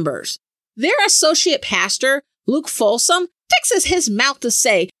church members, their associate pastor, Luke Folsom, fixes his mouth to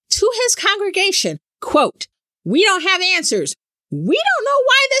say to his congregation, quote, "We don't have answers. We don't know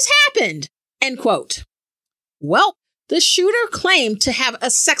why this happened," end quote. Well, the shooter claimed to have a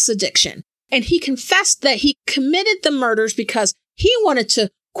sex addiction, and he confessed that he committed the murders because he wanted to,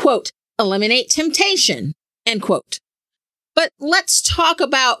 quote, eliminate temptation, end quote. But let's talk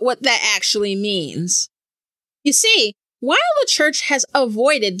about what that actually means. You see, while the church has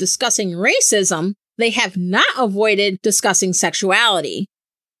avoided discussing racism, they have not avoided discussing sexuality.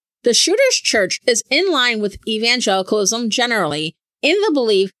 The shooter's church is in line with evangelicalism generally, in the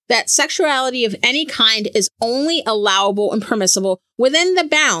belief that sexuality of any kind is only allowable and permissible within the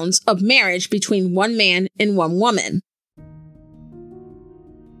bounds of marriage between one man and one woman.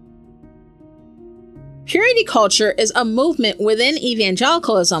 Purity culture is a movement within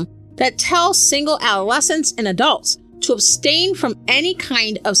evangelicalism that tells single adolescents and adults to abstain from any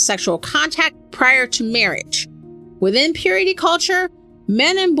kind of sexual contact prior to marriage. Within purity culture,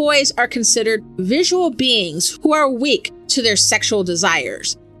 men and boys are considered visual beings who are weak to their sexual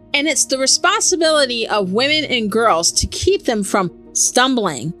desires, and it's the responsibility of women and girls to keep them from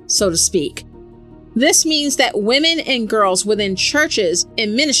stumbling, so to speak. This means that women and girls within churches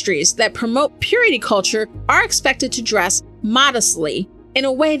and ministries that promote purity culture are expected to dress modestly in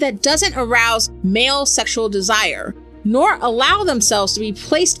a way that doesn't arouse male sexual desire, nor allow themselves to be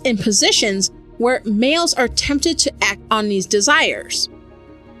placed in positions where males are tempted to act on these desires.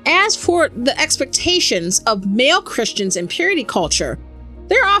 As for the expectations of male Christians in purity culture,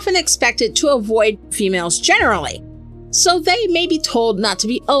 they're often expected to avoid females generally. So they may be told not to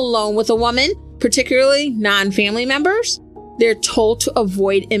be alone with a woman, particularly non-family members. They're told to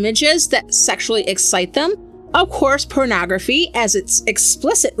avoid images that sexually excite them, Of course, pornography, as it's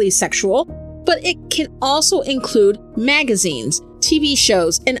explicitly sexual, but it can also include magazines, TV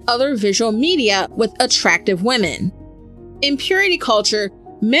shows, and other visual media with attractive women. In purity culture,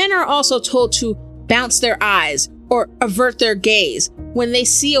 men are also told to bounce their eyes or avert their gaze when they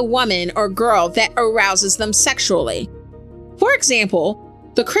see a woman or girl that arouses them sexually. For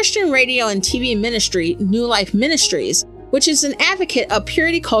example, the Christian radio and TV ministry New Life Ministries, which is an advocate of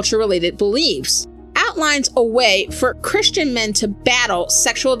purity culture-related beliefs, outlines a way for Christian men to battle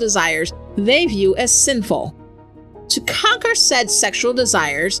sexual desires they view as sinful. To conquer said sexual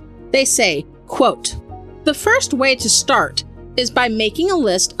desires, they say, quote, "The first way to start is by making a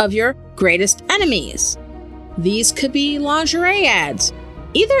list of your greatest enemies. These could be lingerie ads,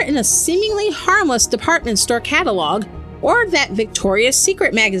 either in a seemingly harmless department store catalog or that Victoria's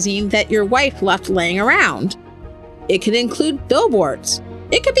Secret magazine that your wife left laying around. It could include billboards.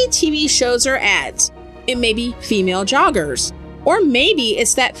 It could be TV shows or ads. It may be female joggers. Or maybe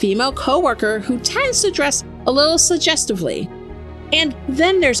it's that female coworker who tends to dress a little suggestively. And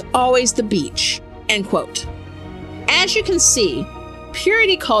then there's always the beach." End quote. As you can see,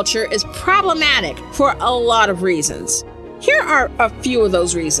 purity culture is problematic for a lot of reasons. Here are a few of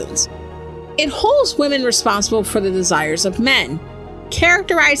those reasons. It holds women responsible for the desires of men,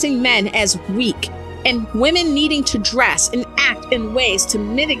 characterizing men as weak, and women needing to dress and act in ways to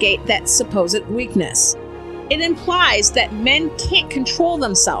mitigate that supposed weakness. It implies that men can't control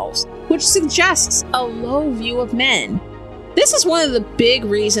themselves, which suggests a low view of men. This is one of the big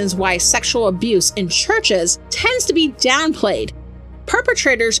reasons why sexual abuse in churches tends to be downplayed.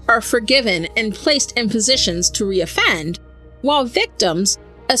 Perpetrators are forgiven and placed in positions to reoffend, while victims,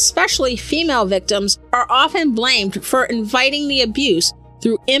 especially female victims, are often blamed for inviting the abuse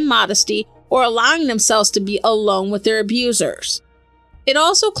through immodesty or allowing themselves to be alone with their abusers. It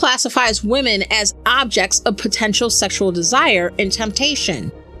also classifies women as objects of potential sexual desire and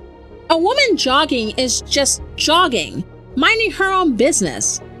temptation. A woman jogging is just jogging, minding her own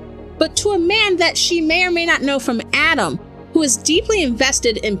business. But to a man that she may or may not know from Adam, who is deeply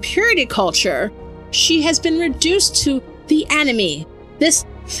invested in purity culture, she has been reduced to the enemy, this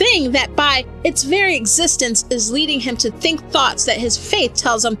thing that by its very existence is leading him to think thoughts that his faith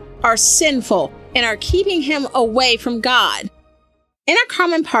tells him are sinful and are keeping him away from God. In our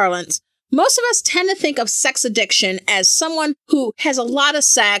common parlance, most of us tend to think of sex addiction as someone who has a lot of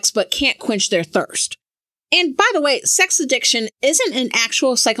sex but can't quench their thirst. And by the way, sex addiction isn't an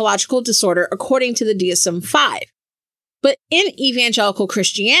actual psychological disorder according to the DSM-5. But in evangelical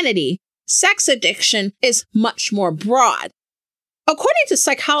Christianity, sex addiction is much more broad. According to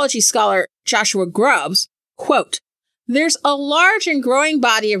psychology scholar Joshua Grubbs, quote, "There's a large and growing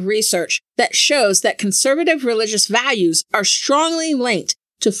body of research that shows that conservative religious values are strongly linked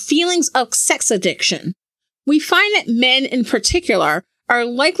to feelings of sex addiction. We find that men in particular are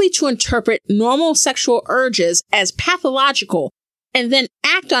likely to interpret normal sexual urges as pathological and then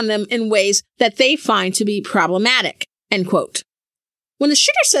act on them in ways that they find to be problematic." End quote. When the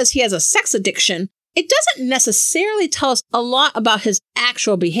shooter says he has a sex addiction, it doesn't necessarily tell us a lot about his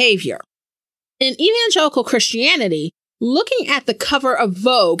actual behavior. In evangelical Christianity, looking at the cover of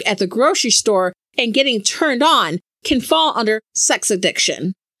Vogue at the grocery store and getting turned on can fall under sex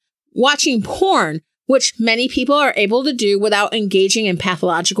addiction. Watching porn, which many people are able to do without engaging in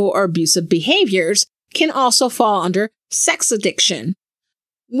pathological or abusive behaviors, can also fall under sex addiction.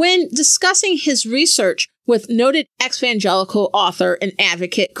 When discussing his research with noted evangelical author and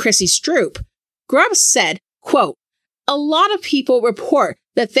advocate Chrissy Stroop, Grubbs said, quote, "A lot of people report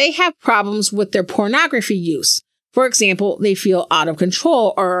that they have problems with their pornography use. For example, they feel out of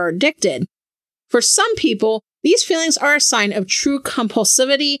control or are addicted. For some people, these feelings are a sign of true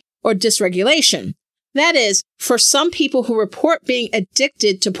compulsivity or dysregulation. That is, for some people who report being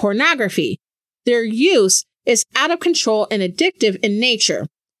addicted to pornography, their use is out of control and addictive in nature.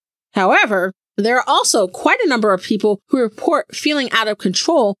 However, there are also quite a number of people who report feeling out of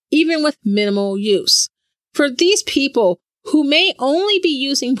control even with minimal use. For these people who may only be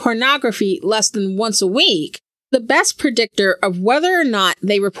using pornography less than once a week, the best predictor of whether or not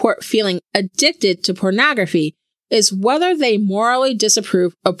they report feeling addicted to pornography is whether they morally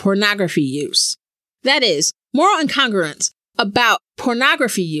disapprove of pornography use. That is, moral incongruence about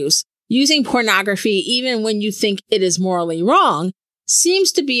pornography use, using pornography even when you think it is morally wrong,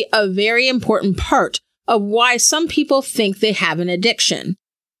 seems to be a very important part of why some people think they have an addiction.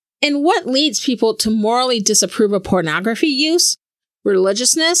 And what leads people to morally disapprove of pornography use?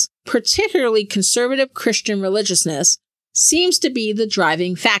 Religiousness, particularly conservative Christian religiousness, seems to be the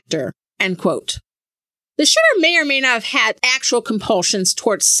driving factor." End quote. The shooter may or may not have had actual compulsions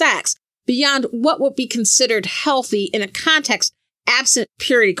towards sex, beyond what would be considered healthy in a context absent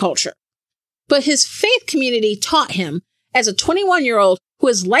purity culture. But his faith community taught him, as a 21-year-old who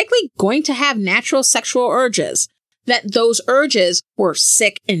is likely going to have natural sexual urges, that those urges were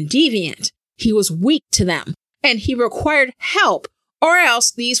sick and deviant. He was weak to them, and he required help, or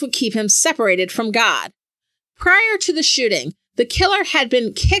else these would keep him separated from God. Prior to the shooting, the killer had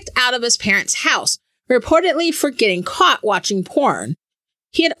been kicked out of his parents' house, reportedly for getting caught watching porn.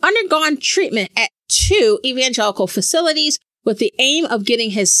 He had undergone treatment at 2 evangelical facilities with the aim of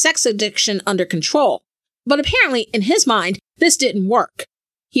getting his sex addiction under control. But apparently, in his mind, this didn't work.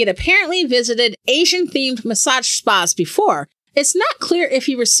 He had apparently visited Asian-themed massage spas before. It's not clear if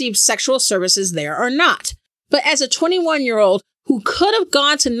he received sexual services there or not. But as a 21-year-old who could have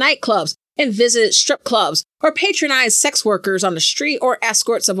gone to nightclubs and visited strip clubs or patronized sex workers on the street or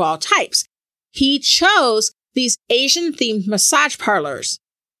escorts of all types, he chose these Asian-themed massage parlors.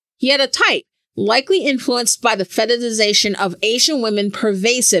 He had a type, likely influenced by the fetishization of Asian women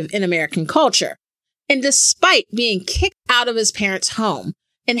pervasive in American culture. And despite being kicked out of his parents' home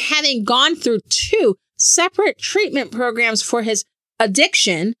and having gone through 2 separate treatment programs for his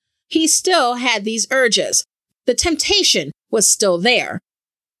addiction, he still had these urges. The temptation was still there.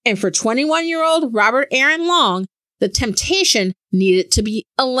 And for 21-year-old Robert Aaron Long, the temptation needed to be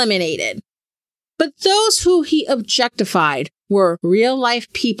eliminated. But those who he objectified were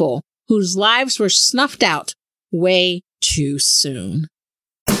real-life people whose lives were snuffed out way too soon.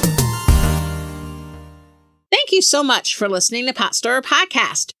 Thank you so much for listening to Pot Stirrer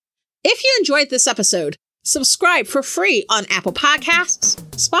Podcast. If you enjoyed this episode, subscribe for free on Apple Podcasts,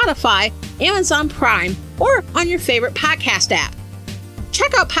 Spotify, Amazon Prime, or on your favorite podcast app.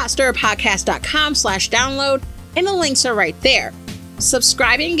 Check out potstirrerpodcast.com/download, and the links are right there.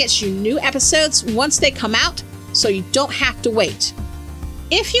 Subscribing gets you new episodes once they come out, so you don't have to wait.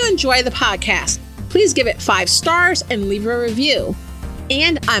 If you enjoy the podcast, please give it 5 stars and leave a review.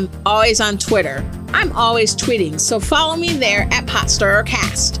 And I'm always on Twitter. I'm always tweeting, so follow me there at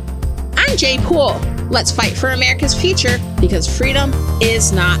PotStirrerCast. I'm Jay Poole. Let's fight for America's future, because freedom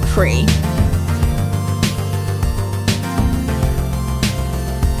is not free.